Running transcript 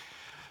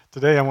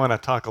Today I want to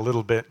talk a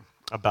little bit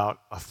about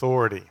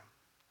authority.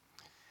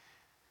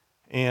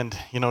 And,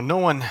 no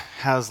one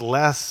has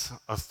less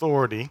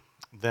authority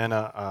than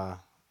an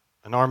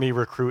Army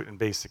recruit in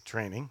basic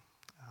training.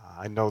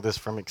 I know this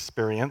from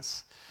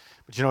experience.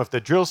 But, if the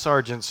drill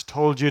sergeants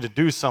told you to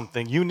do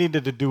something, you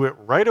needed to do it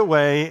right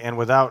away and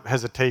without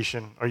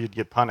hesitation, or you'd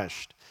get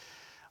punished.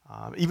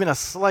 Even a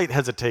slight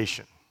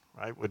hesitation,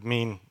 right, would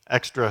mean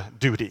extra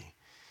duty.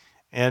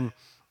 And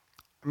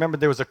I remember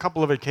there was a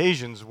couple of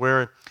occasions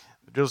where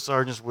the drill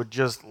sergeants would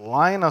just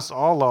line us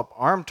all up,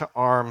 arm to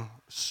arm,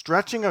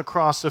 stretching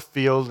across a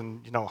field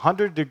in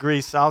 100-degree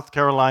South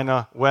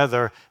Carolina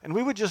weather, and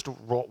we would just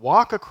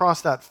walk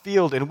across that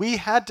field, and we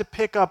had to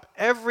pick up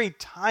every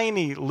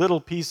tiny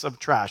little piece of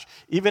trash,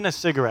 even a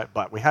cigarette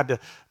butt. We had to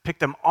pick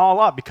them all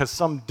up because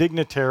some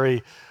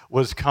dignitary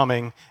was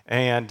coming,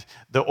 and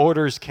the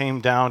orders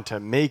came down to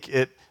make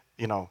it,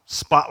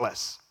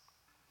 spotless.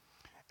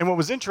 And what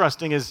was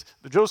interesting is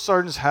the drill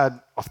sergeants had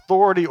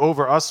authority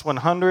over us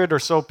 100 or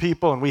so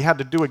people, and we had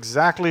to do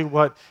exactly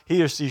what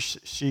he or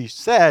she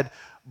said,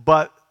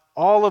 but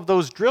all of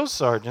those drill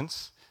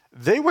sergeants,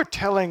 they were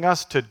telling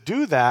us to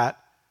do that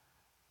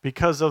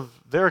because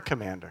of their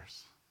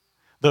commanders.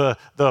 The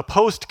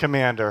post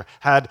commander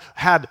had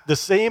the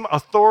same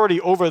authority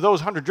over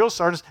those 100 drill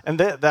sergeants and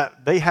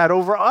that they had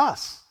over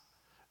us.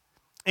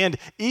 And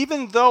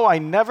even though I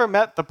never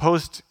met the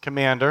post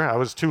commander, I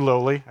was too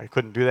lowly, I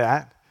couldn't do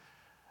that,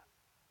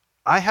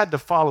 I had to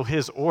follow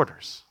his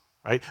orders,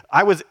 right?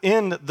 I was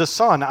in the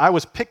sun. I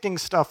was picking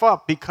stuff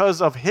up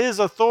because of his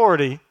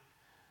authority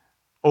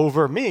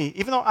over me,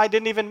 even though I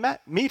didn't even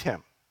meet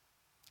him.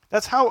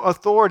 That's how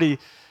authority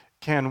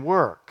can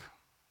work.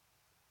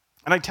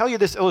 And I tell you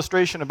this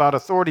illustration about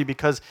authority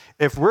because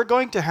if we're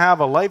going to have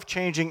a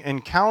life-changing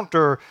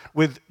encounter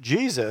with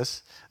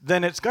Jesus,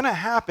 then it's going to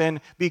happen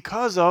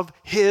because of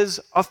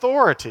his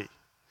authority.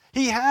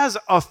 He has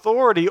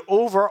authority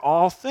over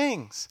all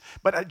things.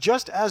 But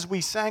just as we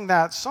sang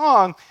that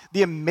song,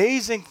 the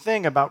amazing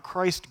thing about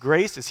Christ's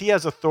grace is he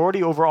has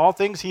authority over all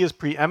things. He is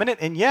preeminent,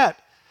 and yet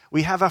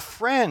we have a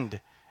friend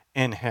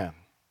in him.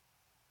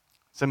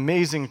 It's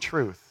amazing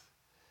truth.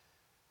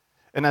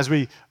 And as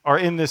we are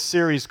in this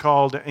series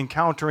called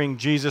Encountering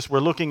Jesus, we're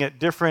looking at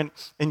different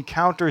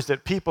encounters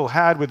that people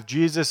had with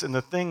Jesus, and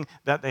the thing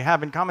that they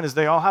have in common is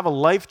they all have a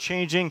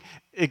life-changing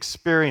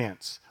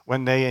experience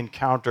when they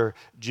encounter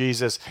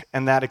Jesus.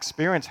 And that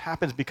experience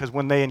happens because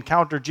when they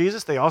encounter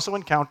Jesus, they also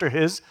encounter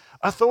his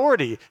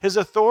authority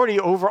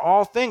over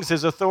all things,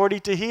 his authority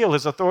to heal,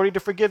 his authority to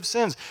forgive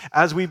sins.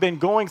 As we've been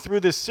going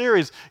through this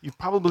series, you've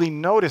probably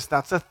noticed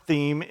that's a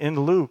theme in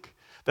Luke,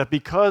 that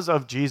because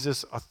of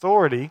Jesus'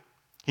 authority,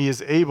 he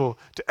is able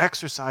to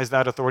exercise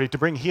that authority to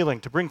bring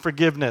healing, to bring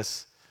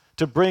forgiveness,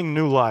 to bring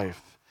new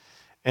life.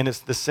 And it's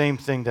the same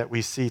thing that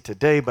we see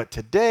today. But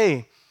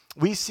today,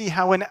 we see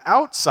how an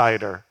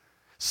outsider,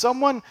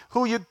 someone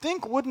who you'd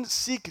think wouldn't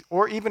seek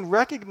or even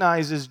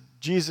recognizes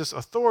Jesus'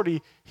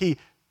 authority, he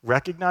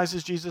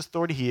recognizes Jesus'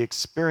 authority, he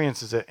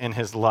experiences it in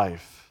his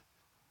life.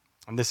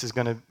 And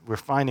we're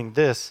finding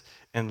this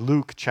in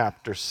Luke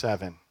chapter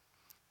 7.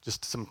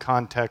 Just some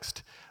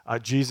context.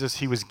 Jesus,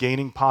 he was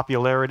gaining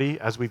popularity.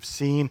 As we've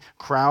seen,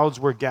 crowds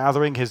were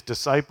gathering. His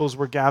disciples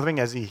were gathering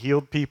as he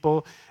healed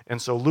people.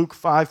 And so Luke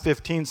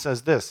 5:15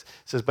 says this. It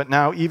says, "But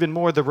now even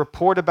more, the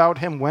report about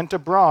him went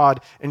abroad,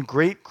 and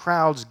great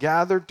crowds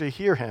gathered to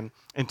hear him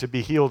and to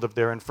be healed of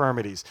their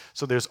infirmities."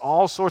 So there's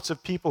all sorts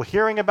of people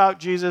hearing about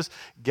Jesus,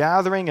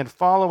 gathering and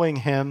following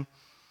him.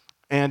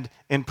 And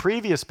in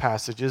previous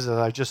passages, as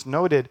I just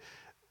noted,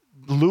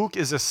 Luke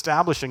is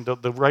establishing,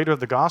 the writer of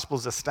the gospel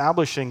is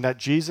establishing that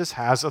Jesus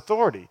has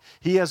authority.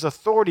 He has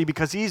authority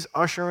because he's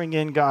ushering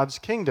in God's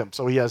kingdom.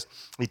 So he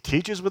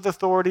teaches with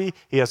authority,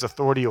 he has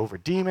authority over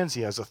demons,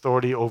 he has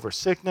authority over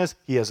sickness,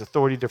 he has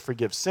authority to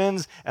forgive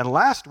sins. And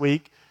last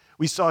week,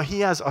 we saw he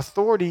has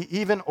authority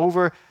even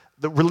over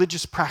the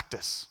religious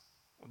practice,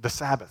 the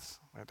Sabbath.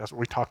 That's what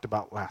we talked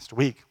about last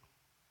week.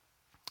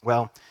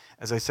 Well,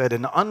 as I said,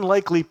 an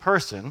unlikely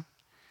person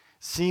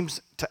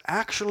seems to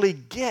actually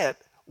get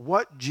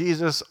what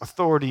Jesus'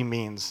 authority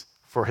means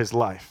for his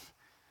life.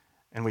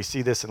 And we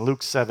see this in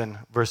Luke 7,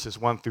 verses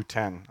 1 through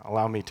 10.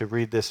 Allow me to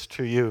read this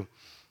to you.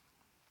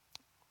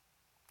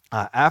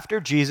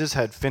 After Jesus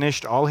had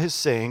finished all his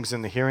sayings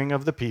in the hearing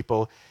of the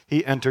people,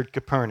 he entered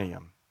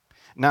Capernaum.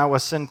 Now a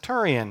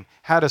centurion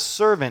had a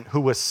servant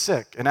who was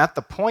sick and at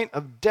the point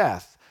of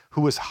death,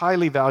 who was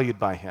highly valued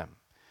by him.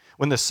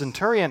 When the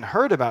centurion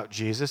heard about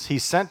Jesus, he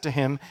sent to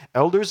him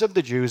elders of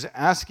the Jews,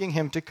 asking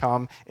him to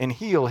come and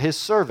heal his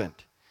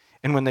servant.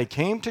 And when they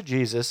came to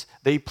Jesus,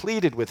 they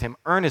pleaded with him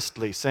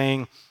earnestly,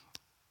 saying,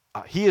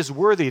 "He is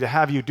worthy to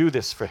have you do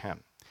this for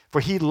him,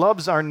 for he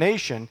loves our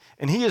nation,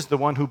 and he is the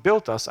one who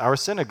built us our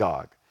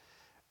synagogue."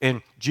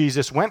 And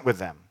Jesus went with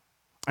them.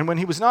 And when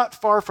he was not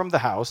far from the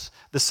house,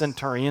 the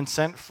centurion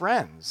sent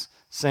friends,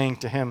 saying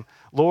to him,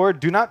 "Lord,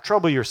 do not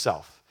trouble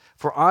yourself,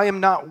 for I am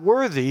not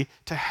worthy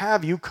to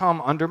have you come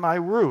under my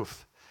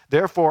roof.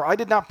 Therefore I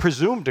did not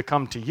presume to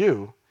come to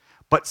you,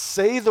 but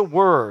say the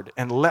word,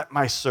 and let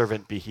my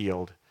servant be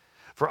healed.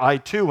 For I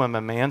too am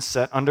a man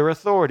set under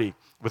authority,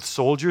 with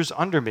soldiers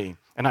under me.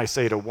 And I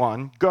say to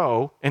one,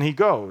 go, and he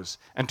goes,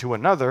 and to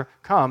another,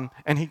 come,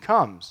 and he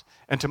comes,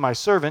 and to my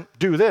servant,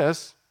 do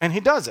this, and he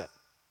does it."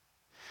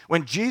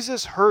 When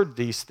Jesus heard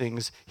these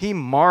things, he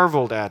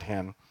marveled at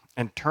him,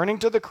 and turning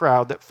to the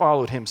crowd that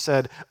followed him,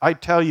 said, "I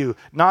tell you,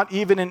 not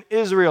even in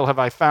Israel have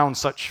I found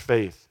such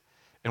faith."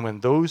 And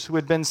when those who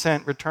had been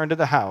sent returned to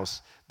the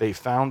house, they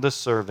found the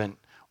servant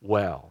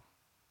well.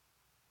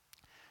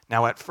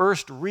 Now, at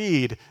first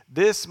read,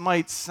 this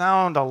might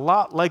sound a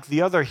lot like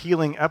the other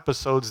healing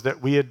episodes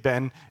that we had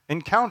been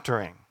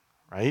encountering,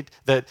 right?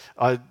 That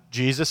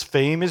Jesus'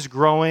 fame is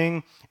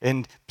growing,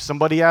 and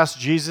somebody asked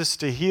Jesus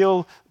to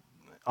heal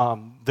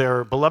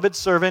their beloved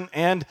servant,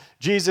 and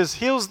Jesus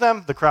heals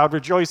them. The crowd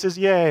rejoices,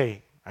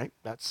 yay, right?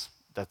 That's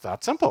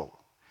that simple.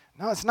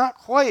 No, it's not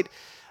quite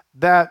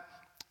that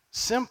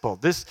simple.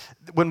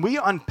 When we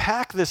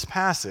unpack this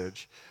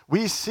passage,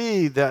 we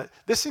see that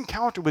this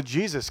encounter with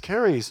Jesus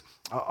carries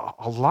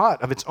a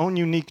lot of its own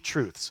unique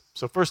truths.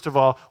 So first of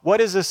all, what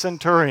is a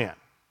centurion?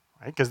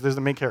 Right? Because there's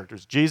the main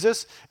characters,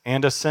 Jesus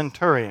and a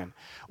centurion.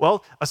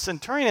 Well, a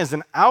centurion is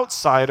an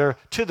outsider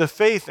to the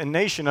faith and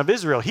nation of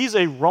Israel. He's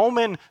a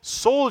Roman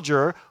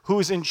soldier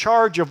who's in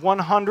charge of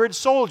 100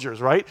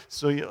 soldiers, right?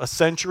 So a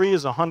century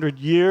is 100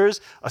 years.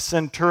 A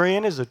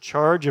centurion is in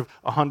charge of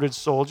 100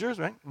 soldiers,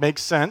 right?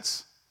 Makes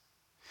sense.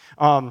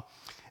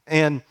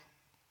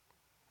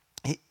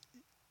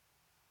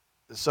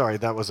 Sorry,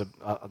 that was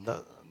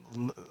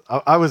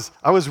I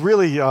was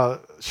really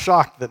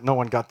shocked that no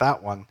one got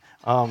that one,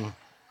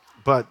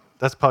 but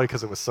that's probably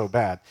because it was so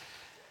bad.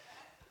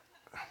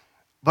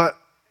 But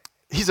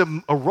he's a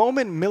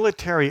Roman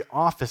military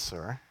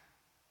officer,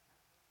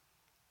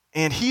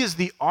 and he is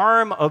the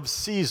arm of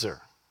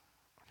Caesar.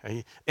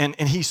 Okay? And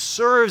he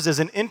serves as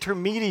an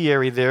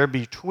intermediary there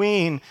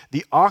between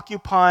the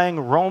occupying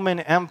Roman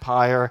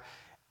Empire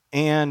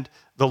and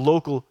the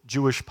local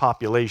Jewish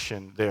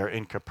population there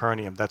in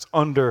Capernaum that's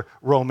under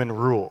Roman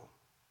rule.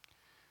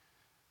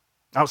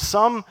 Now,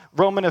 some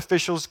Roman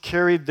officials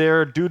carried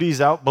their duties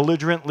out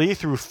belligerently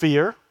through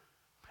fear,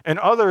 and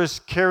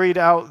others carried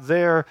out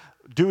their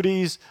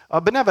duties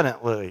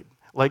benevolently.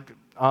 Like,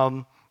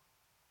 for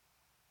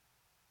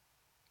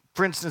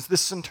instance,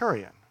 this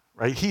centurion,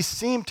 right? He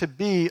seemed to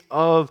be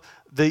of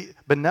the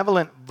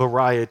benevolent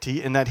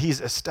variety in that he's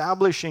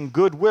establishing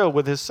goodwill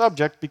with his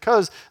subject,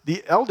 because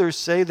the elders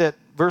say that,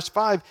 verse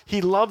 5,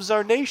 he loves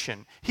our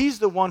nation. He's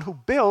the one who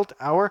built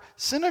our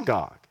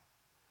synagogue.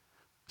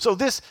 So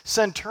this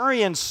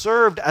centurion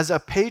served as a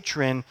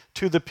patron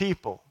to the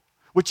people,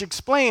 which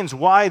explains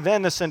why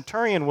then the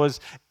centurion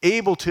was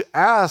able to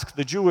ask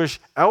the Jewish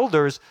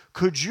elders,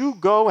 "Could you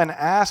go and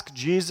ask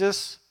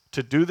Jesus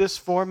to do this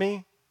for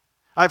me?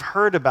 I've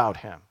heard about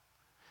him."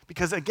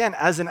 Because again,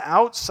 as an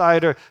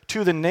outsider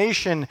to the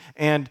nation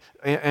and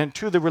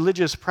to the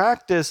religious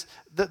practice,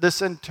 the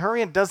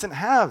centurion doesn't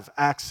have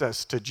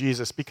access to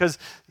Jesus, because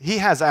he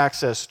has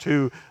access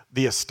to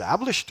the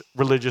established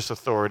religious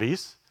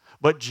authorities.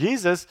 But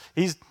Jesus,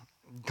 he's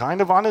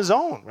kind of on his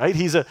own, right?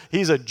 He's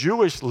a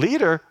Jewish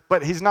leader,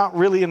 but he's not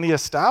really in the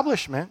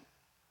establishment.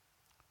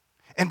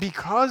 And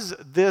because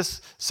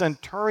this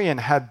centurion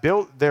had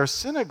built their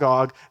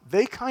synagogue,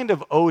 they kind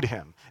of owed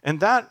him. And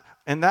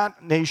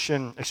that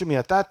nation,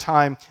 at that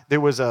time, there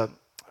was a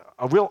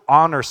real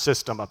honor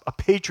system, a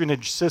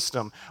patronage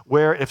system,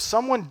 where if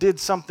someone did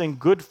something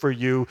good for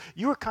you,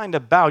 you were kind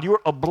of bowed. You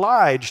were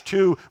obliged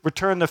to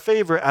return the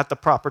favor at the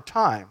proper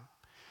time.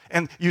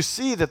 And you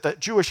see that the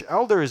Jewish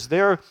elders,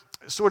 they're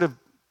sort of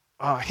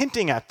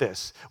hinting at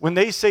this. When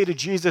they say to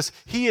Jesus,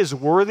 "He is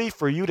worthy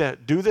for you to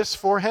do this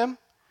for him,"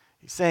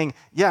 he's saying,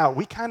 yeah,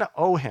 we kind of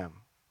owe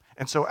him.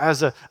 And so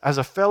as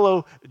a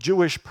fellow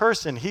Jewish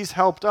person, he's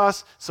helped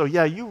us, so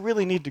yeah, you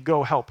really need to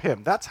go help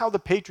him. That's how the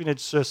patronage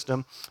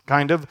system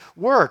kind of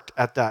worked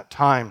at that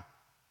time.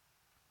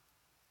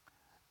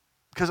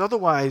 Because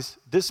otherwise,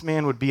 this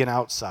man would be an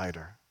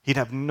outsider. He'd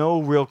have no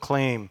real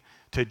claim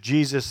to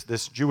Jesus,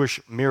 this Jewish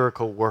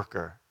miracle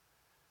worker.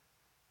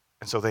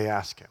 And so they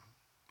ask him,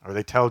 or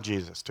they tell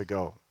Jesus to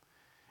go.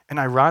 And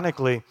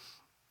ironically,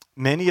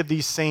 many of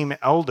these same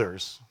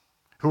elders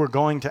who were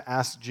going to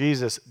ask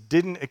Jesus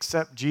didn't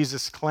accept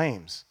Jesus'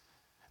 claims.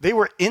 They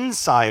were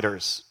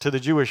insiders to the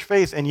Jewish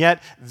faith, and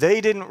yet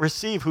they didn't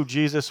receive who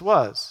Jesus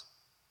was.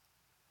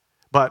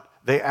 But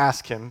they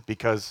ask him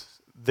because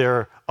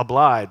they're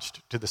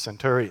obliged to the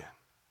centurion.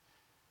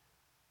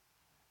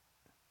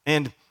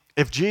 And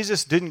if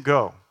Jesus didn't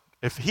go,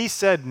 if he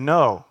said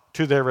no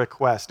to their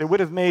request, it would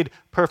have made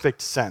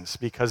perfect sense,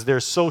 because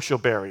there's social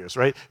barriers,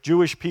 right?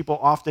 Jewish people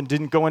often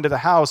didn't go into the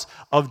house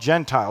of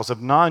Gentiles, of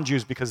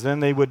non-Jews, because then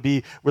they would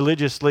be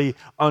religiously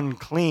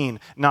unclean.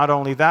 Not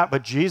only that,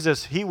 but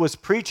Jesus, he was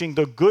preaching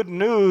the good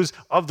news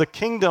of the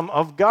kingdom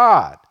of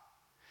God.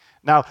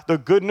 Now, the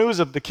good news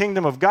of the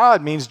kingdom of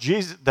God means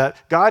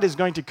that God is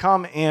going to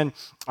come and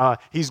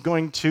he's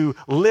going to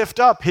lift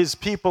up his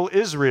people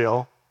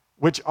Israel,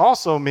 which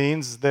also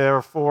means,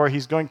 therefore,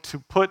 he's going to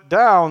put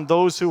down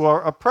those who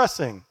are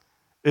oppressing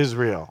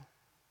Israel.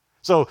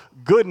 So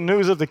good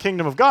news of the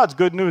kingdom of God's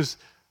good news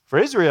for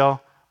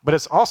Israel, but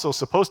it's also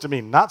supposed to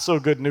mean not so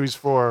good news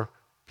for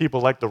people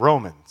like the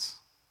Romans.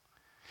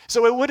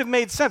 So it would have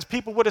made sense.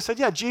 People would have said,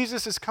 yeah,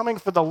 Jesus is coming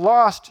for the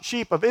lost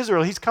sheep of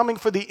Israel. He's coming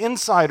for the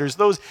insiders,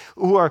 those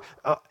who are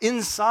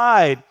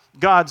inside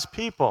God's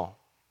people.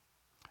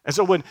 And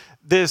so when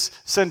this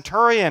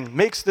centurion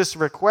makes this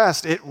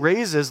request, it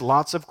raises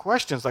lots of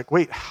questions. Like,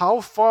 wait,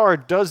 how far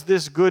does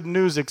this good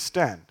news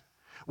extend?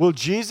 Will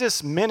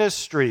Jesus'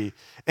 ministry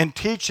and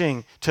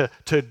teaching to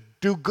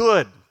do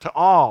good to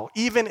all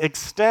even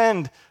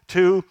extend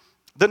to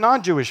the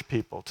non-Jewish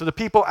people, to the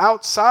people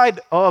outside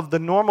of the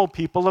normal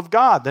people of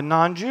God, the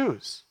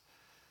non-Jews?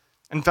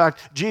 In fact,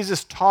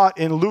 Jesus taught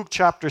in Luke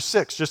chapter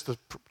 6, just the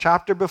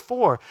chapter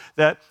before,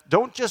 that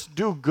don't just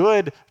do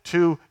good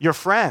to your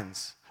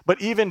friends,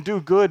 but even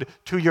do good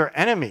to your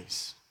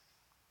enemies.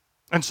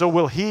 And so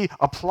will he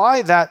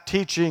apply that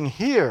teaching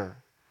here?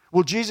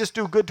 Will Jesus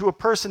do good to a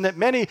person that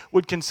many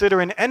would consider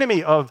an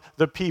enemy of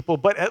the people,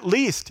 but at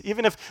least,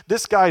 even if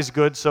this guy's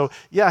good, so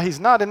yeah, he's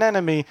not an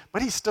enemy,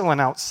 but he's still an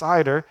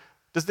outsider,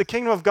 does the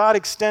kingdom of God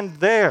extend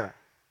there?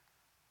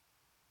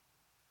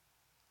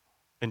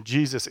 And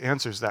Jesus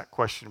answers that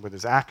question with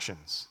his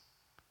actions,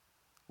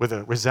 with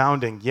a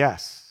resounding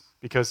yes,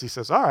 because he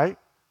says, all right.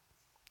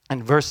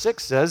 And verse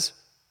 6 says,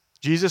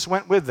 Jesus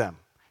went with them.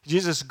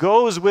 Jesus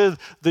goes with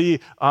the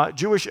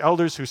Jewish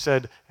elders who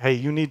said, hey,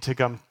 you need to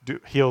come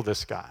heal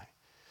this guy.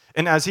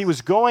 And as he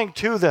was going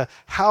to the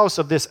house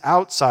of this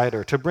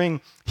outsider to bring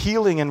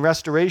healing and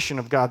restoration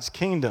of God's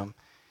kingdom,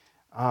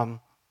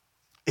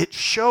 it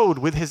showed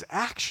with his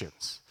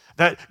actions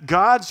that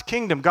God's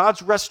kingdom,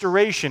 God's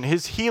restoration,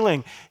 his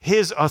healing,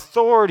 his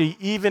authority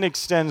even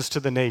extends to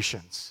the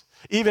nations,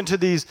 even to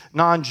these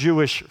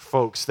non-Jewish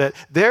folks, that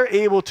they're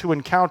able to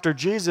encounter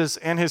Jesus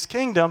and his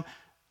kingdom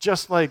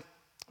just like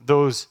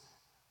those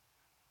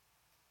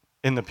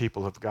in the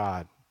people of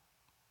God.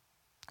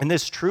 And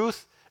this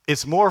truth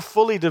is more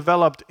fully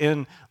developed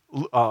in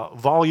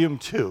volume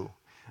 2,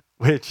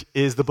 which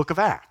is the book of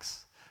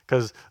Acts.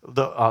 Because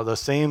the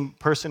same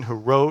person who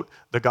wrote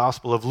the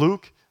Gospel of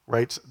Luke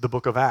writes the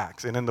book of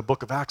Acts. And in the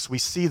book of Acts, we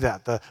see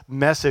that the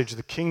message,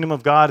 the kingdom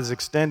of God is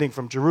extending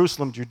from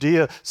Jerusalem,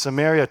 Judea,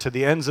 Samaria, to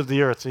the ends of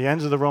the earth, to the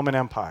ends of the Roman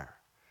Empire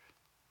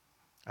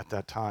at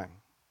that time.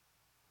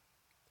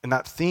 And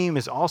that theme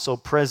is also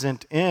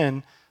present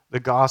in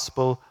the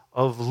Gospel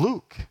of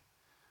Luke.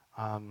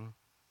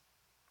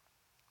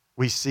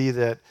 We see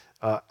that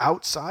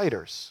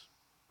outsiders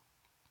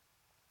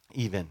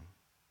even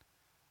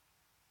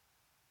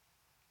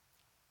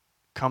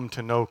come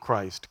to know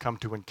Christ, come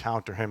to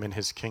encounter him in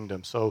his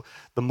kingdom. So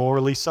the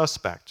morally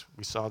suspect,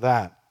 we saw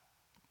that.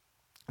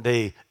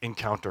 They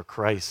encounter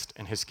Christ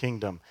and his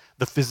kingdom.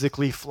 The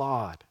physically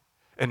flawed.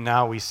 And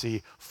now we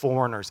see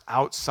foreigners,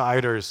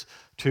 outsiders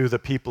to the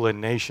people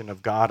and nation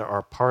of God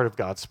are part of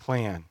God's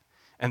plan.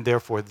 And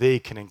therefore they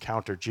can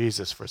encounter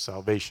Jesus for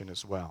salvation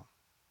as well.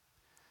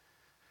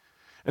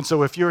 And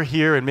so if you're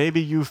here and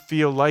maybe you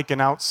feel like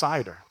an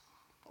outsider,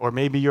 or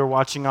maybe you're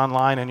watching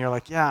online and you're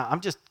like, yeah,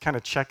 I'm just kind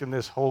of checking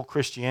this whole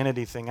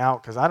Christianity thing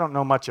out because I don't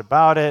know much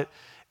about it.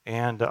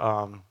 And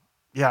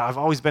yeah, I've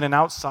always been an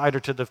outsider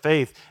to the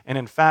faith. And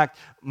in fact,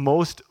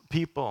 most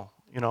people,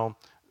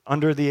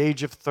 under the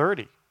age of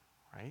 30,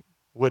 right,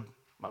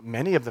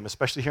 many of them,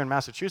 especially here in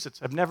Massachusetts,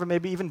 have never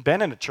maybe even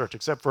been in a church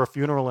except for a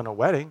funeral and a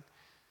wedding.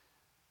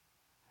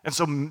 And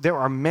so there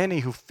are many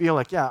who feel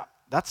like, yeah,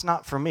 that's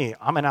not for me.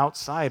 I'm an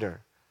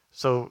outsider.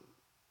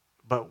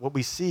 But what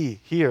we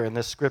see here in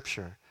this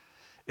scripture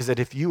is that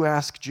if you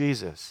ask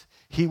Jesus,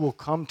 he will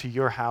come to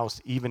your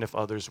house even if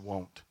others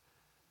won't.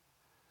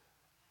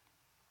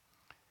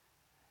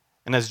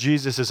 And as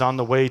Jesus is on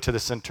the way to the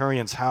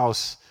centurion's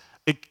house,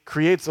 it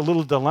creates a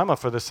little dilemma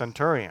for the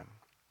centurion.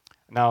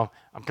 Now,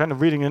 I'm kind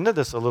of reading into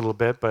this a little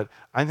bit, but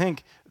I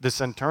think the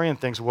centurion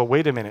thinks, well,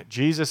 wait a minute,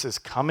 Jesus is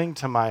coming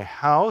to my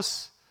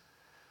house?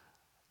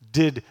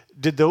 Did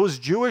those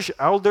Jewish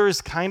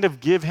elders kind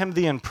of give him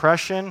the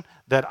impression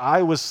that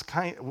I was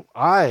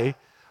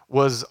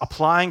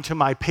applying to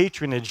my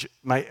patronage,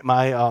 my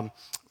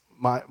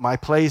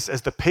place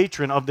as the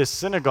patron of this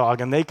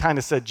synagogue, and they kind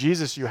of said,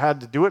 Jesus, you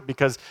had to do it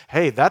because,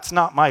 hey, that's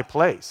not my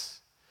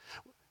place?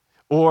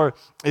 Or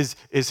is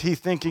he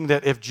thinking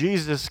that if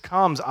Jesus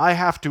comes, I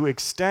have to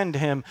extend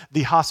him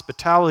the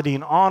hospitality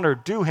and honor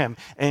due him,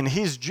 and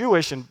he's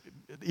Jewish, and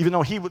even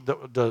though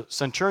the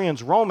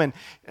centurion's Roman,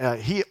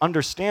 he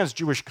understands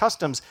Jewish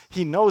customs,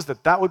 he knows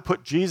that would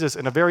put Jesus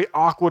in a very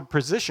awkward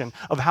position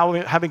of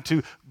having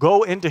to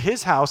go into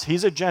his house,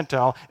 he's a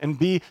Gentile, and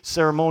be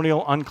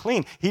ceremonial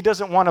unclean. He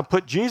doesn't want to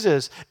put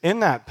Jesus in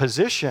that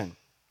position.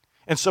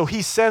 And so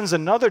he sends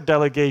another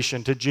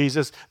delegation to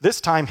Jesus, this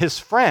time his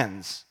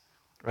friends,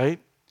 right?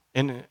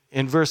 In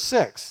verse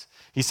 6.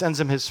 He sends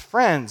him his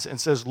friends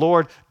and says,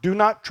 Lord, do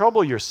not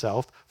trouble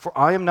yourself, for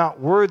I am not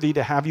worthy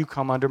to have you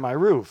come under my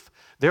roof.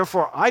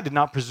 Therefore, I did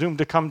not presume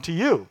to come to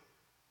you.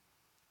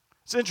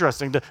 It's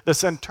interesting. The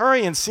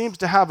centurion seems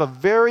to have a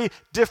very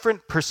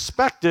different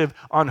perspective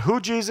on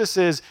who Jesus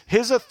is,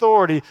 his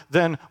authority,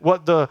 than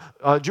what the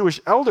Jewish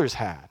elders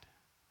had.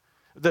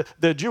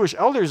 The Jewish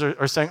elders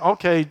are saying,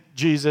 okay,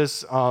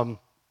 Jesus,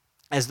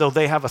 as though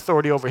they have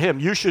authority over him.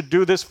 You should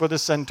do this for the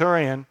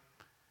centurion.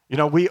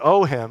 We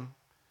owe him.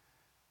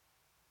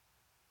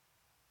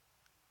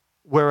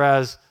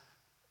 Whereas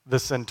the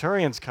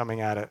centurion's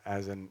coming at it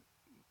as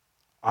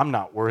I'm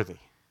not worthy.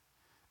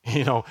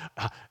 You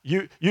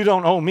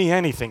don't owe me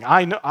anything.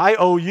 I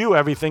owe you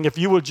everything if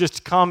you will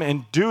just come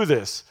and do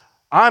this.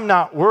 I'm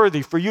not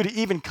worthy for you to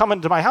even come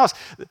into my house.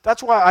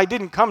 That's why I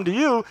didn't come to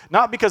you,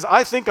 not because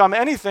I think I'm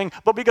anything,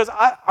 but because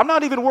I'm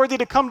not even worthy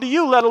to come to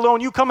you, let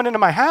alone you coming into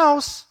my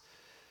house.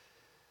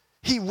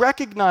 He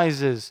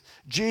recognizes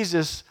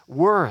Jesus'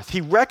 worth.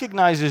 He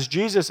recognizes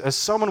Jesus as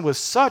someone with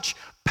such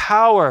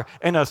power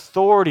and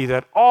authority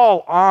that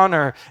all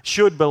honor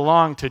should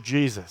belong to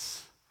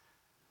Jesus.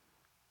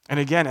 And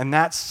again, in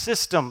that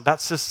system,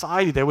 that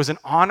society, there was an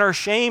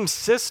honor-shame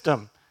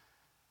system.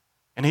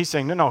 And he's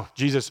saying, no,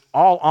 Jesus,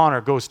 all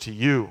honor goes to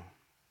you.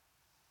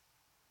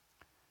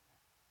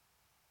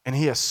 And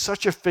he has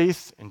such a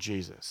faith in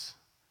Jesus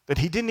that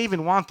he didn't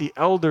even want the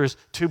elders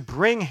to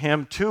bring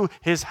him to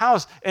his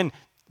house. And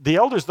the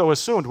elders, though,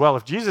 assumed, well,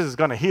 if Jesus is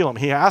going to heal him,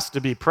 he has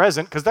to be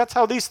present because that's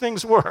how these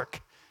things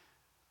work.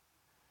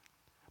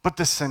 But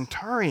the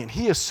centurion,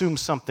 he assumes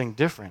something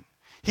different.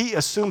 He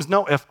assumes,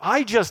 no, if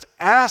I just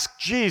ask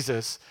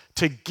Jesus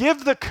to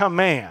give the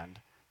command,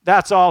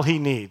 that's all he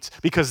needs,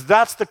 because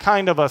that's the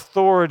kind of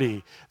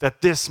authority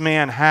that this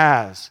man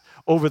has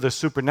over the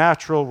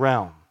supernatural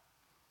realm.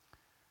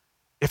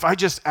 If I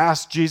just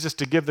ask Jesus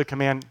to give the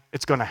command,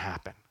 it's going to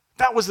happen.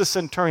 That was the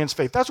centurion's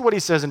faith. That's what he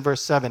says in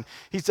verse 7.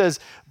 He says,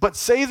 but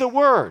say the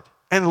word,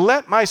 and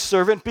let my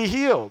servant be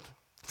healed.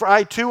 For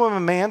I too am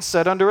a man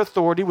set under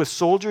authority with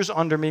soldiers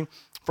under me.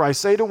 For I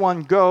say to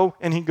one, go,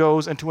 and he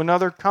goes, and to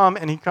another, come,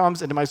 and he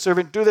comes, and to my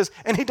servant, do this,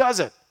 and he does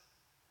it.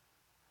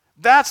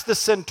 That's the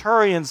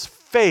centurion's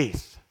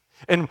faith.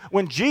 And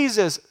when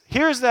Jesus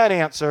hears that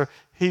answer,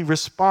 he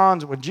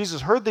responds. When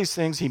Jesus heard these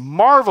things, he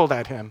marveled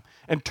at him,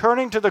 and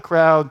turning to the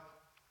crowd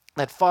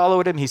that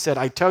followed him, he said,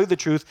 I tell you the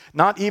truth,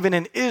 not even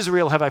in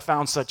Israel have I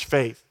found such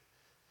faith.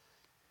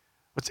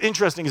 What's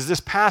interesting is this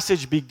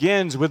passage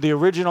begins with the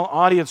original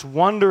audience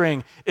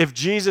wondering if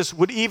Jesus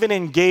would even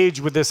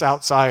engage with this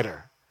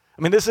outsider.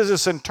 I mean, this is a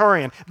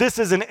centurion. This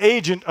is an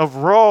agent of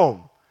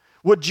Rome.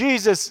 Would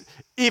Jesus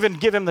even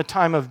give him the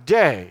time of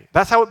day?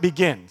 That's how it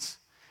begins.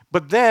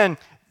 But then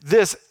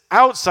this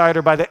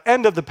outsider, by the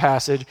end of the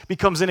passage,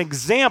 becomes an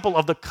example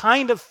of the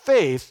kind of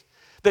faith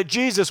that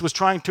Jesus was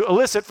trying to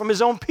elicit from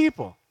his own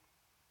people.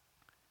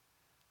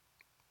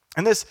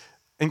 And this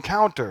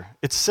encounter,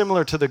 it's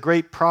similar to the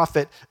great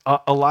prophet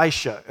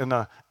Elisha in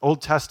the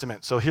Old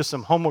Testament. So here's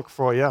some homework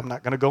for you. I'm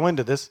not going to go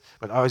into this,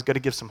 but I always got to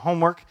give some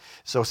homework.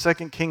 So 2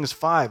 Kings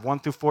 5, 1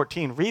 through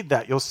 14, read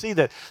that. You'll see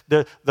that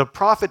the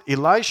prophet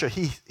Elisha,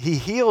 he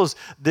heals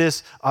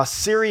this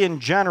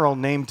Syrian general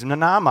named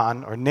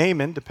Naaman, or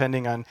Naaman,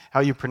 depending on how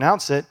you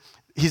pronounce it.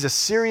 He's a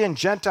Syrian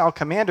Gentile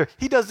commander.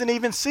 He doesn't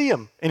even see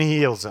him, and he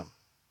heals him.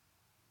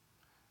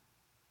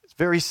 It's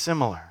very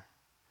similar.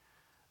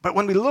 But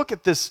when we look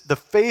at this, the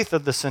faith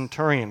of the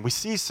centurion, we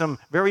see some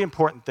very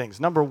important things.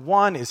 Number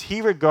one is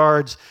he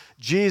regards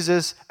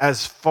Jesus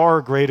as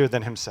far greater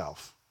than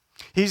himself.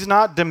 He's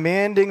not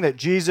demanding that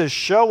Jesus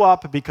show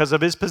up because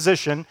of his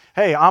position.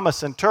 Hey, I'm a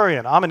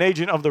centurion. I'm an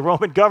agent of the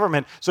Roman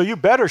government, so you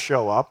better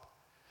show up.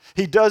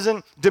 He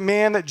doesn't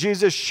demand that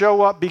Jesus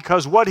show up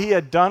because what he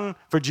had done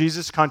for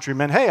Jesus'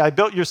 countrymen. Hey, I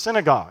built your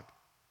synagogue.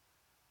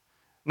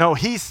 No,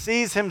 he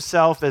sees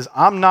himself as,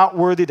 I'm not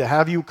worthy to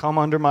have you come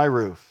under my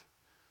roof.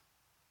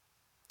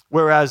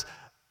 Whereas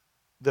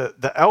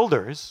the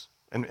elders,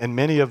 and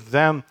many of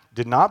them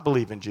did not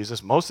believe in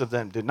Jesus, most of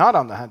them did not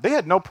on the hand, they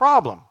had no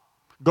problem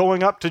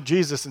going up to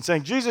Jesus and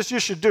saying, Jesus, you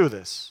should do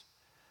this.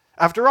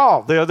 After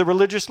all, they are the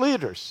religious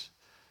leaders.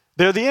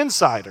 They're the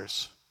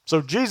insiders.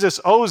 So Jesus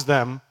owes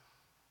them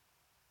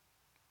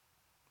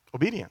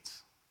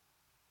obedience.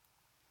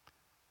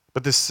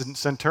 But this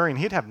centurion,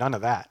 he'd have none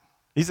of that.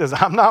 He says,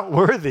 I'm not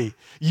worthy.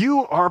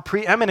 You are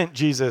preeminent,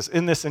 Jesus,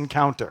 in this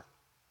encounter.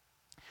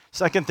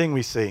 Second thing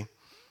we see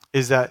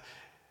is that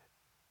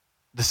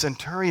the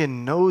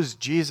centurion knows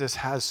Jesus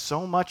has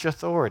so much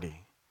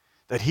authority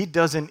that he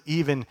doesn't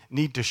even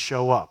need to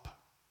show up.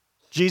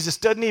 Jesus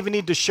doesn't even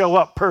need to show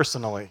up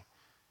personally.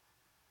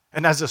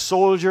 And as a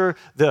soldier,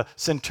 the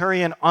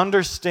centurion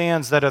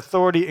understands that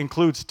authority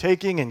includes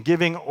taking and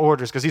giving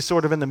orders, because he's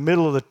sort of in the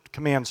middle of the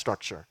command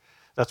structure.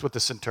 That's what the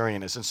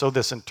centurion is. And so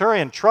the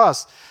centurion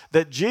trusts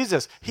that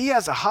Jesus, he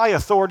has a high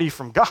authority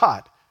from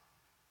God,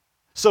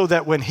 so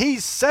that when he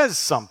says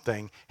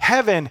something,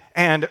 heaven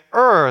and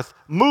earth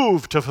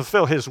move to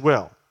fulfill his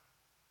will.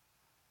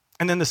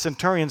 And then the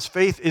centurion's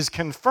faith is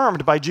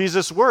confirmed by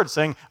Jesus' word,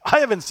 saying, I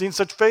haven't seen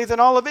such faith in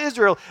all of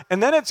Israel.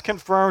 And then it's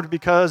confirmed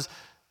because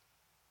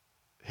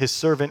his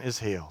servant is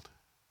healed.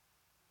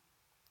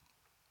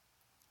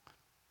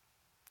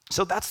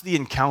 So that's the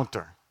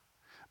encounter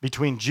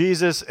between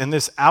Jesus and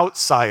this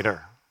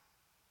outsider.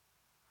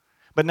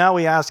 But now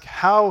we ask,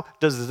 how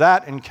does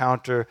that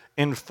encounter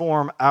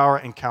inform our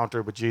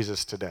encounter with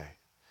Jesus today?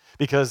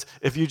 Because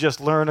if you just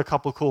learn a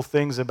couple cool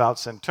things about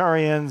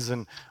centurions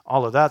and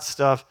all of that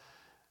stuff,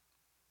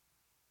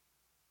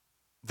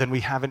 then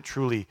we haven't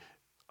truly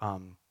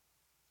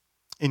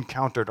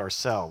encountered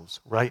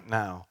ourselves right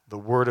now, the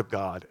Word of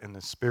God and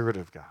the Spirit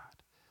of God.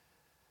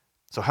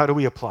 So how do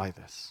we apply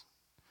this?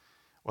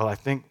 Well, I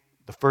think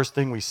the first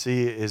thing we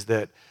see is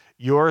that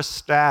your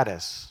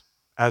status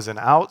as an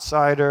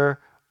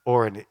outsider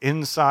or an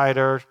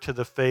insider to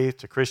the faith,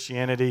 to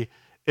Christianity,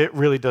 it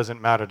really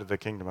doesn't matter to the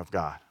kingdom of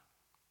God.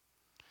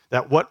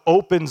 That what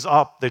opens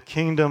up the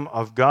kingdom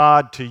of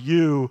God to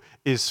you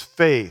is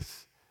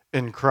faith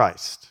in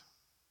Christ.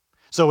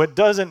 So it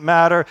doesn't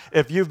matter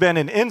if you've been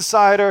an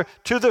insider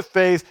to the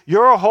faith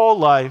your whole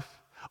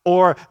life,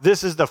 or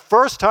this is the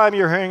first time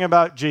you're hearing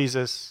about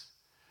Jesus.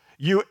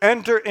 You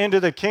enter into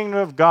the kingdom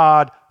of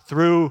God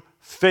through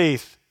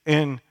faith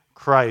in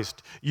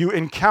Christ. You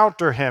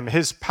encounter him,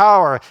 his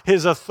power,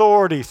 his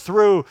authority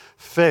through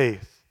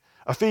faith.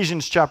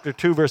 Ephesians chapter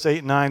 2, verse 8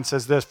 and 9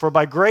 says this, "For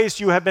by grace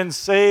you have been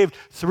saved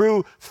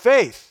through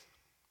faith."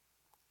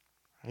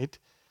 Right?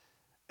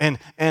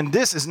 And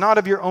this is not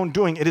of your own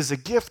doing. It is a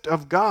gift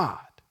of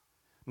God,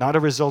 not a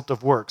result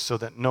of works, so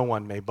that no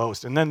one may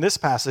boast. And then this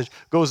passage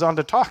goes on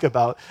to talk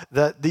about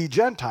that the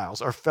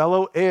Gentiles are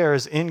fellow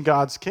heirs in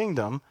God's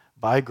kingdom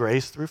by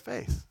grace through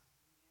faith.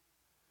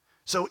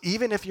 So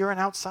even if you're an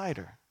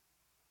outsider,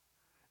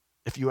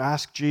 if you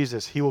ask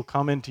Jesus, he will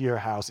come into your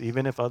house,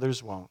 even if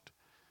others won't.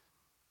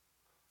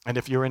 And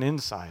if you're an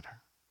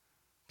insider,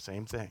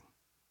 same thing.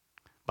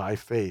 By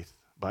faith,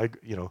 by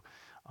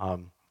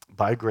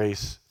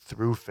grace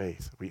through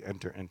faith, we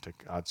enter into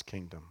God's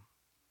kingdom.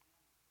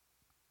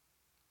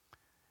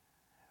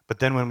 But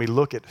then when we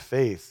look at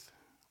faith,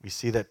 we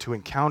see that to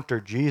encounter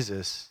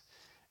Jesus,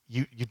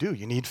 you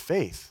need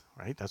faith,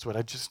 right? That's what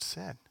I just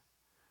said.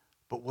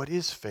 But what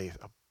is faith?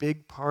 A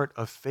big part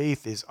of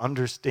faith is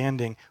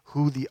understanding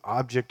who the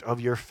object of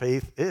your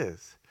faith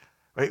is,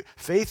 right?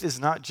 Faith is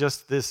not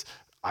just this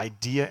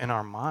idea in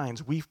our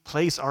minds. We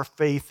place our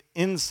faith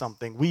in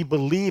something. We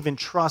believe and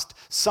trust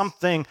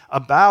something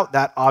about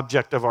that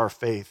object of our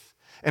faith.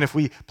 And if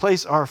we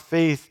place our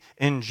faith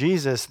in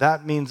Jesus,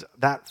 that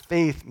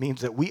faith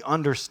means that we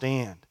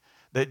understand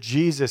that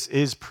Jesus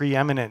is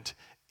preeminent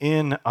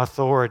in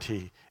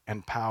authority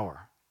and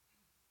power.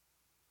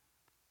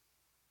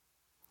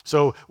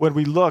 So when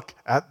we look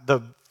at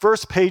the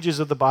first pages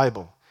of the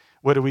Bible,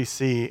 what do we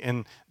see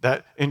in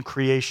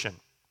creation?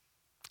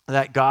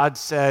 That God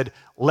said,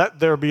 "Let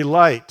there be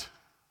light,"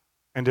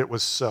 and it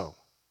was so.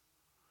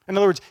 In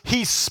other words,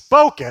 he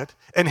spoke it,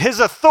 and his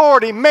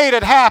authority made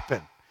it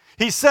happen.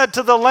 He said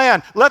to the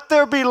land, "Let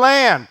there be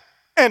land,"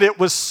 and it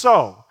was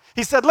so.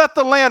 He said, "Let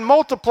the land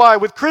multiply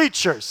with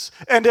creatures,"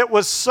 and it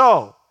was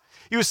so.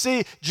 You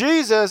see,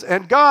 Jesus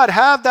and God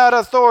have that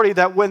authority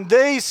that when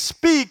they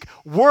speak,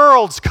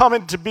 worlds come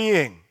into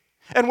being.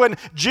 And when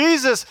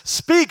Jesus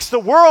speaks, the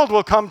world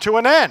will come to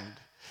an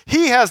end.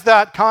 He has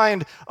that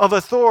kind of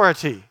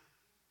authority.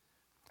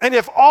 And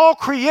if all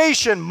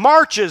creation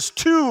marches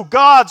to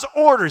God's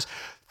orders,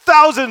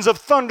 thousands of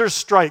thunder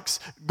strikes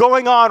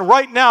going on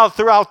right now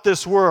throughout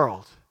this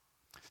world,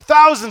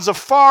 thousands of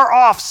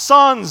far-off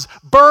suns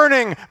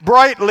burning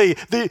brightly,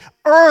 the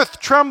earth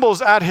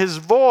trembles at his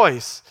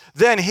voice,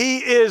 then he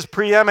is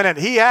preeminent.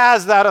 He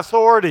has that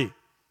authority.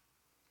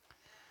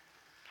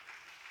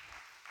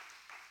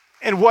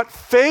 And what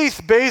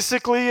faith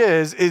basically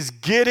is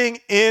getting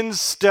in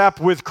step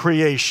with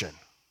creation.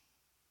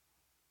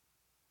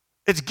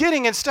 It's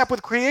getting in step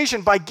with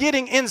creation by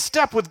getting in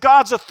step with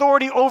God's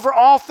authority over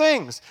all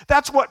things.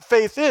 That's what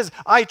faith is.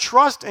 I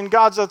trust in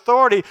God's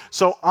authority,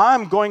 so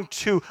I'm going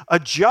to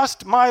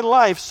adjust my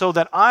life so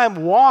that I'm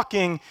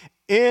walking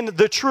in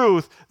the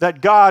truth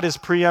that God is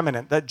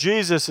preeminent, that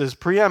Jesus is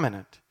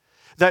preeminent,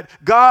 that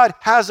God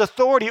has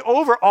authority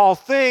over all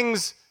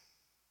things,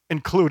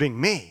 including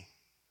me.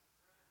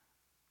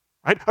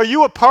 Right? Are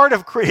you a part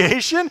of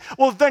creation?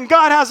 Well, then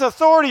God has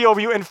authority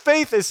over you, and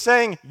faith is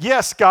saying,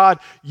 "Yes, God,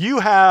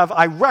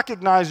 I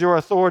recognize your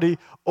authority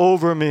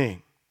over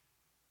me."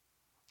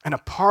 And a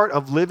part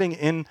of living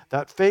in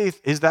that faith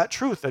is that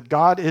truth, that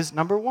God is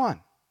number one.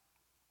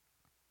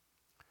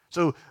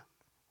 So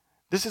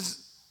this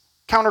is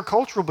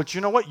countercultural, but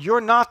you know what?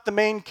 You're not the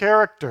main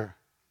character.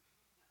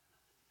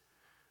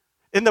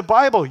 In the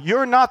Bible,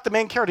 you're not the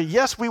main character.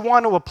 Yes, we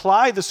want to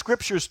apply the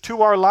scriptures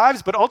to our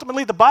lives, but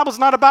ultimately the Bible's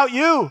not about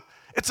you.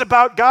 It's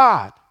about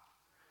God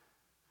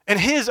and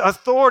his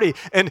authority.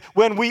 And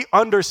when we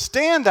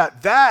understand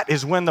that, that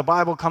is when the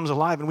Bible comes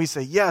alive and we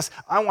say, "Yes,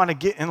 I want to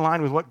get in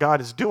line with what God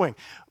is doing."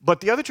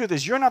 But the other truth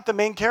is you're not the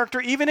main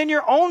character even in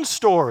your own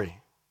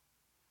story.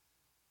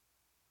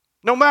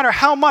 No matter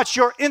how much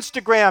your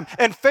Instagram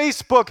and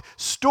Facebook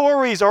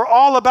stories are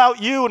all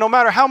about you, no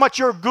matter how much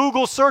your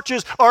Google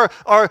searches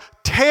are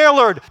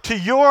tailored to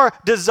your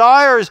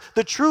desires,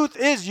 the truth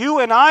is you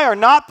and I are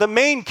not the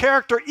main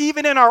character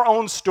even in our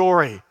own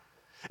story.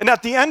 And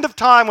at the end of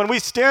time, when we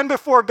stand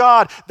before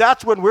God,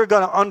 that's when we're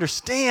going to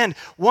understand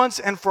once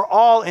and for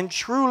all and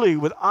truly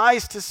with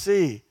eyes to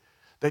see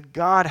that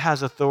God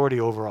has authority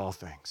over all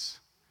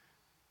things.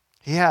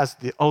 He has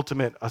the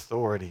ultimate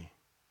authority.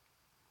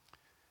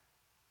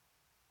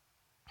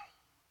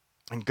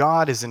 And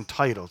God is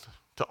entitled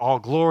to all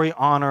glory,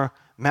 honor,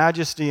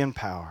 majesty, and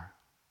power.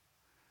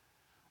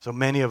 So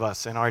many of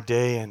us in our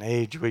day and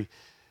age, we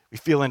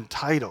feel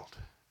entitled,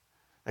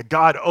 that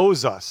God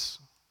owes us.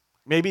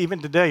 Maybe even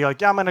today, you're like,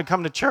 yeah, I'm going to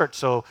come to church,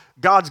 so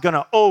God's going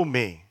to owe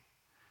me.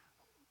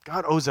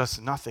 God owes us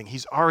nothing.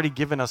 He's already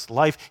given us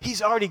life.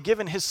 He's already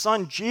given his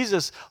son,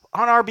 Jesus,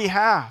 on our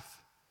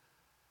behalf.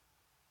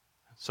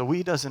 So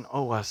he doesn't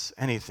owe us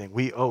anything.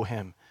 We owe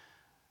him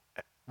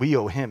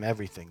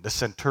everything. The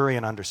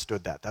centurion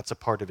understood that. That's a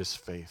part of his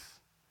faith.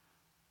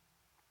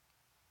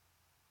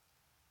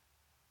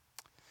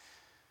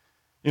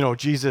 You know,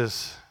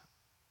 Jesus,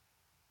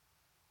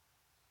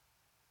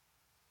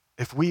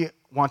 if we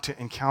want to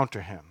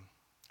encounter him,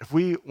 if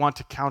we want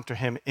to encounter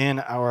him in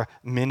our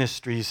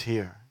ministries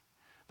here,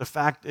 the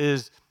fact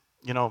is,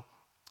 you know,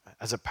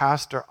 as a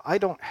pastor, I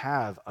don't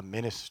have a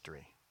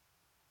ministry.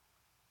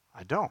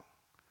 I don't.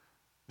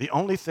 The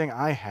only thing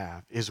I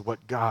have is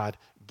what God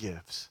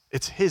gives.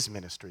 It's his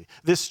ministry.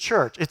 This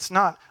church, it's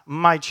not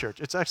my church.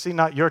 It's actually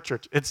not your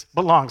church. It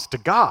belongs to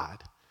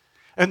God.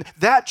 And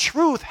that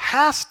truth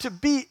has to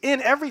be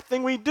in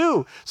everything we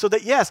do. So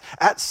that, yes,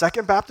 at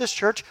Second Baptist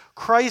Church,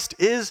 Christ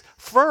is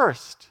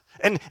first.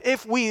 And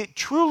if we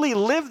truly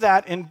live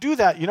that and do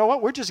that, you know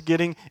what? We're just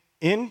getting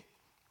in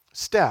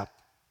step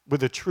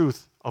with the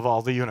truth of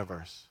all the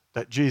universe,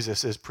 that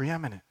Jesus is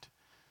preeminent.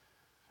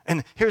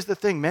 And here's the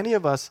thing, many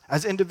of us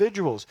as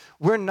individuals,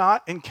 we're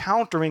not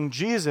encountering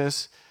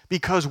Jesus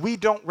because we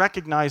don't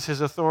recognize his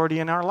authority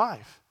in our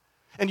life.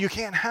 And you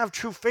can't have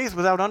true faith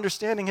without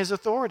understanding his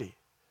authority.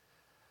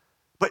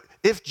 But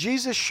if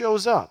Jesus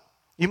shows up,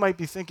 you might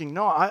be thinking,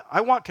 no, I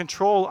want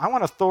control, I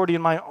want authority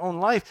in my own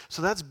life.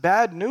 So that's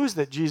bad news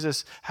that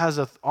Jesus has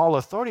all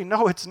authority.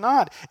 No, it's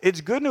not.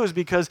 It's good news,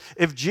 because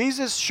if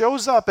Jesus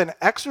shows up and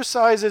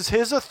exercises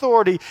his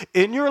authority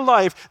in your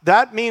life,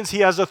 that means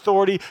he has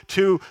authority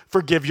to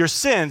forgive your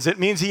sins. It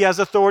means he has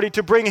authority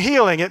to bring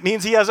healing. It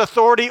means he has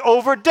authority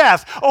over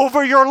death,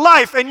 over your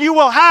life, and you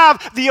will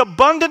have the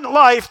abundant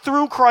life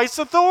through Christ's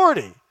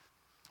authority.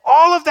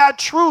 All of that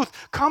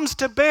truth comes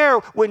to bear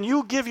when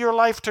you give your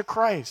life to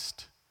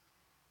Christ.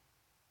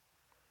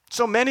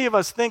 So many of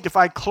us think if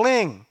I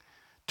cling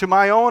to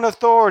my own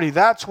authority,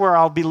 that's where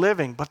I'll be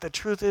living. But the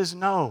truth is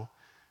no.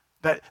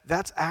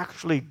 That's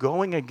actually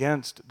going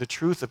against the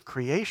truth of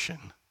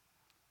creation.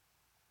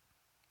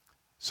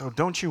 So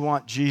don't you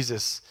want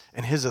Jesus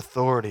and his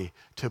authority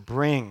to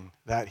bring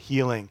that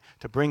healing,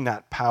 to bring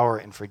that power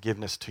and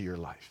forgiveness to your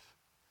life?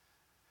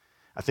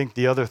 I think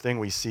the other thing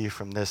we see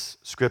from this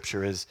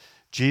scripture is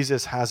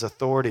Jesus has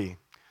authority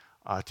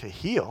to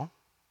heal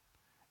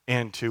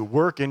and to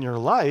work in your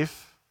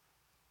life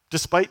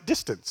despite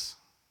distance,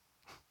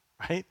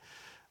 right?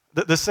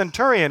 The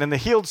centurion and the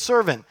healed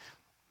servant,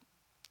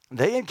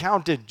 they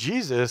encountered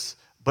Jesus,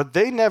 but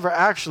they never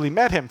actually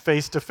met him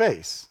face to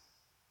face.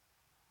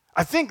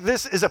 I think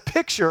this is a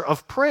picture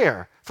of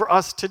prayer for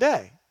us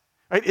today,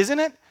 right? Isn't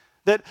it?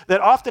 That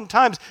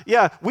oftentimes,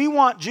 yeah, we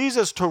want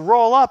Jesus to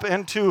roll up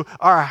into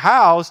our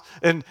house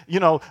and, you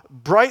know,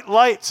 bright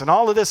lights and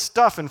all of this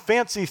stuff and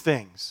fancy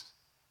things.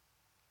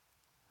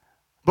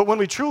 But when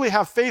we truly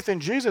have faith in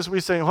Jesus, we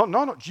say, oh,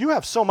 no, you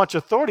have so much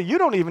authority. I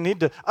don't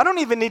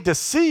even need to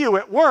see you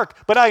at work,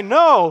 but I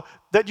know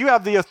that you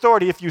have the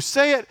authority. If you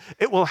say it,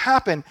 it will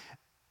happen.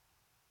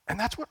 And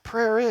that's what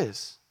prayer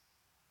is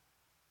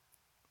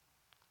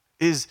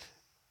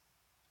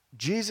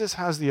Jesus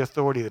has the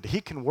authority that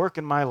he can work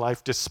in my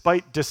life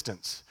despite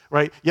distance,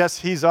 right? Yes,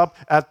 he's up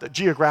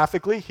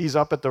geographically, he's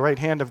up at the right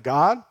hand of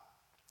God.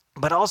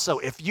 But also,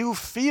 if you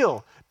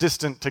feel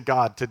distant to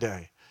God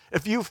today,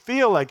 if you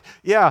feel like,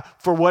 yeah,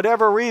 for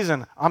whatever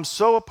reason, I'm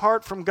so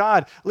apart from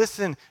God,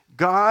 listen,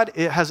 God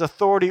has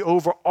authority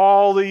over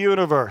all the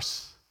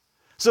universe.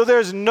 So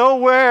there's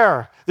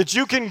nowhere that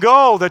you can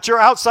go that you're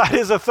outside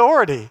his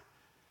authority.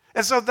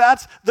 And so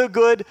that's the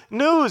good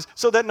news,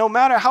 so that no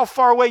matter how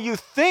far away you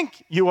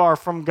think you are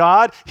from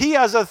God, he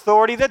has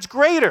authority that's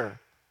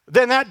greater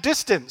than that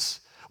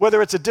distance,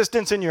 whether it's a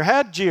distance in your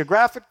head,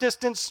 geographic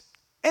distance,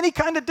 any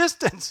kind of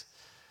distance.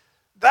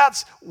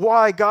 That's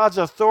why God's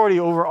authority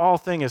over all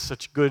things is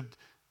such good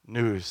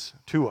news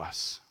to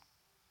us.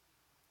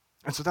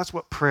 And so that's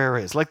what prayer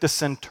is. Like the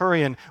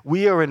centurion,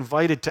 we are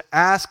invited to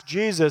ask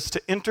Jesus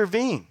to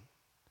intervene.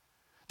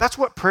 That's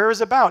what prayer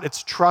is about.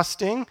 It's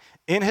trusting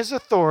in his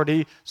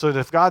authority so that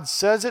if God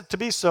says it to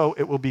be so,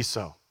 it will be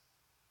so.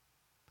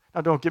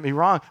 Now, don't get me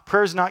wrong.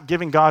 Prayer is not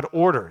giving God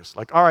orders.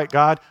 Like, all right,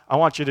 God, I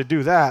want you to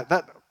do that.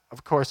 That,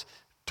 of course,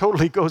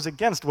 totally goes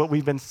against what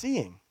we've been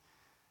seeing.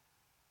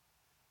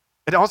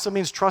 It also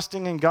means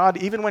trusting in God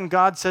even when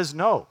God says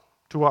no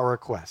to our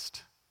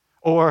request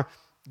or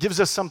gives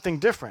us something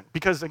different.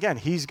 Because, again,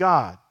 he's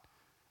God,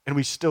 and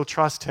we still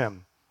trust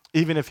him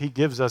even if he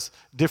gives us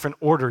different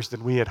orders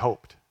than we had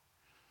hoped.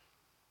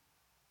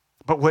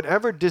 But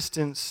whatever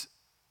distance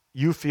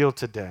you feel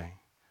today,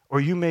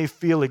 or you may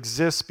feel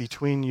exists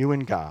between you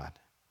and God,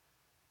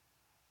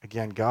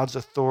 again, God's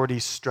authority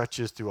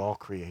stretches through all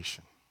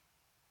creation.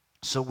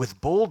 So with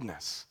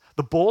boldness,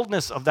 the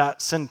boldness of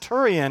that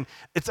centurion,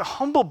 it's a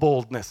humble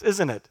boldness,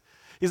 isn't it?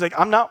 He's like,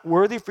 I'm not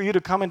worthy for you to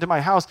come into my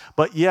house,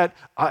 but yet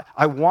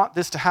I want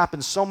this to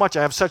happen so much.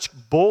 I have such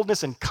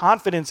boldness and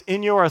confidence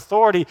in your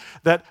authority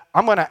that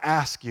I'm going to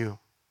ask you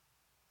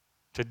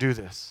to do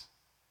this.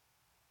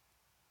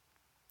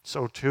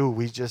 So too,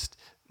 we just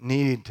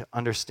need to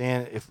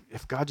understand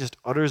if God just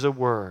utters a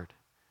word,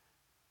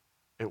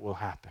 it will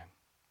happen.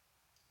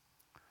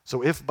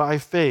 So if by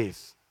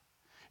faith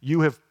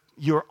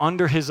you're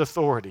under his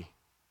authority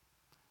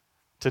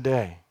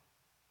today,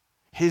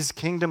 his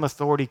kingdom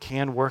authority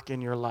can work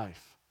in your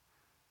life.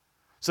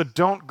 So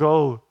don't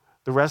go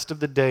the rest of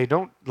the day,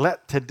 don't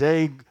let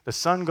today, the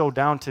sun go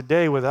down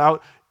today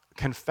without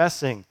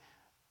confessing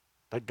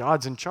that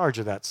God's in charge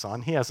of that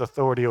sun. He has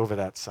authority over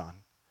that sun.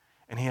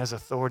 And he has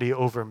authority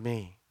over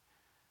me.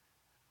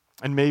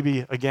 And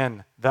maybe,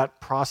 again,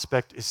 that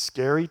prospect is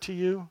scary to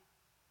you,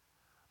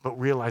 but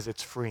realize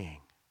it's freeing.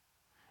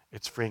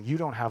 It's freeing. You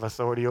don't have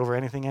authority over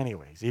anything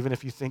anyways, even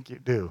if you think you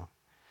do.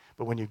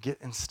 But when you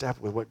get in step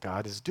with what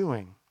God is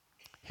doing,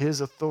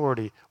 his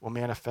authority will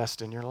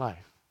manifest in your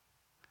life.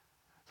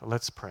 So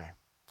let's pray.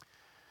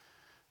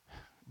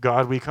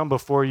 God, we come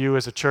before you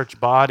as a church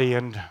body,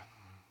 and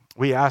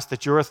we ask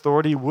that your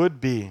authority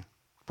would be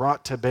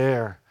brought to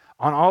bear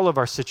on all of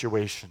our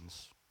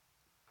situations.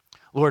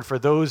 Lord, for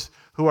those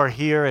who are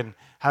here and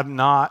have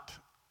not,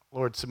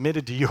 Lord,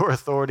 submitted to your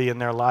authority in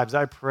their lives,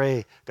 I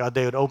pray, God,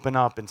 they would open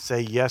up and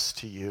say yes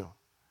to you.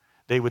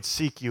 They would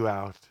seek you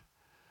out.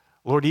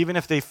 Lord, even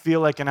if they feel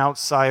like an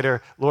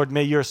outsider, Lord,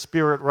 may your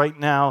Spirit right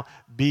now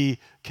be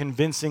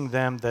convincing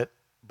them that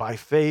by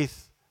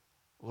faith,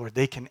 Lord,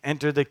 they can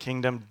enter the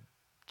kingdom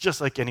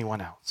just like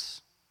anyone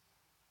else.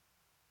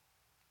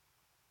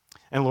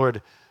 And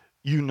Lord,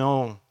 you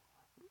know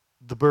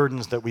the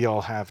burdens that we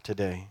all have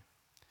today.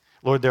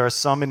 Lord, there are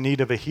some in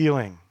need of a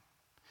healing.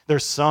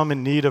 There's some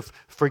in need of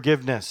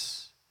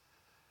forgiveness.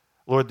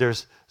 Lord,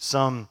 there's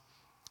some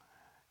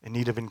in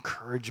need of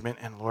encouragement.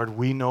 And Lord,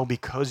 we know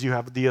because you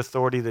have the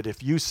authority that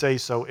if you say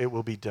so, it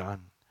will be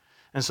done.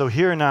 And so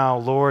hear now,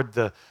 Lord,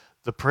 the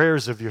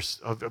prayers of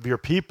your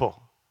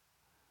people.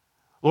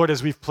 Lord,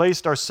 as we've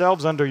placed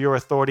ourselves under your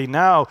authority,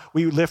 now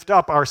we lift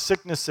up our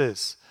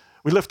sicknesses.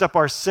 We lift up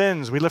our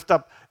sins. We lift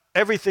up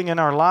everything in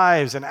our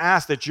lives and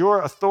ask that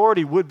your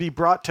authority would be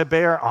brought to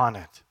bear on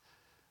it.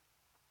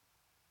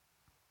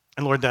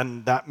 And Lord,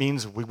 then that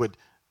means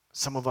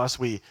some of us,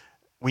 we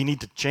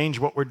need to change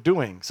what we're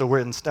doing so we're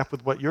in step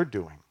with what you're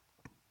doing.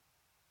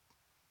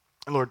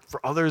 And Lord,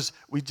 for others,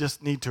 we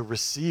just need to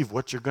receive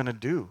what you're going to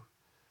do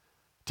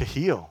to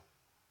heal,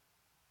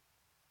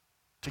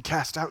 to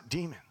cast out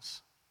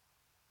demons.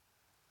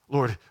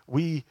 Lord,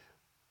 we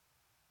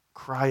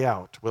cry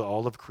out with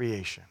all of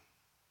creation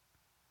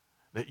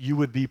that you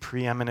would be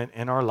preeminent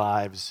in our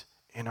lives,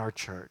 in our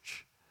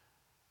church,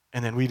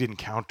 and then we'd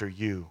encounter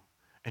you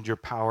and your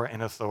power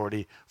and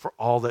authority for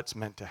all that's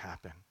meant to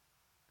happen.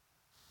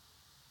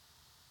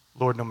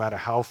 Lord, no matter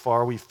how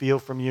far we feel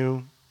from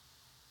you,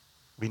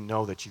 we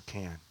know that you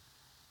can.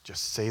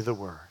 Just say the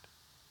word.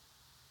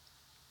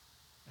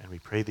 And we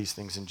pray these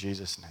things in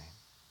Jesus' name.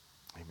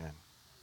 Amen.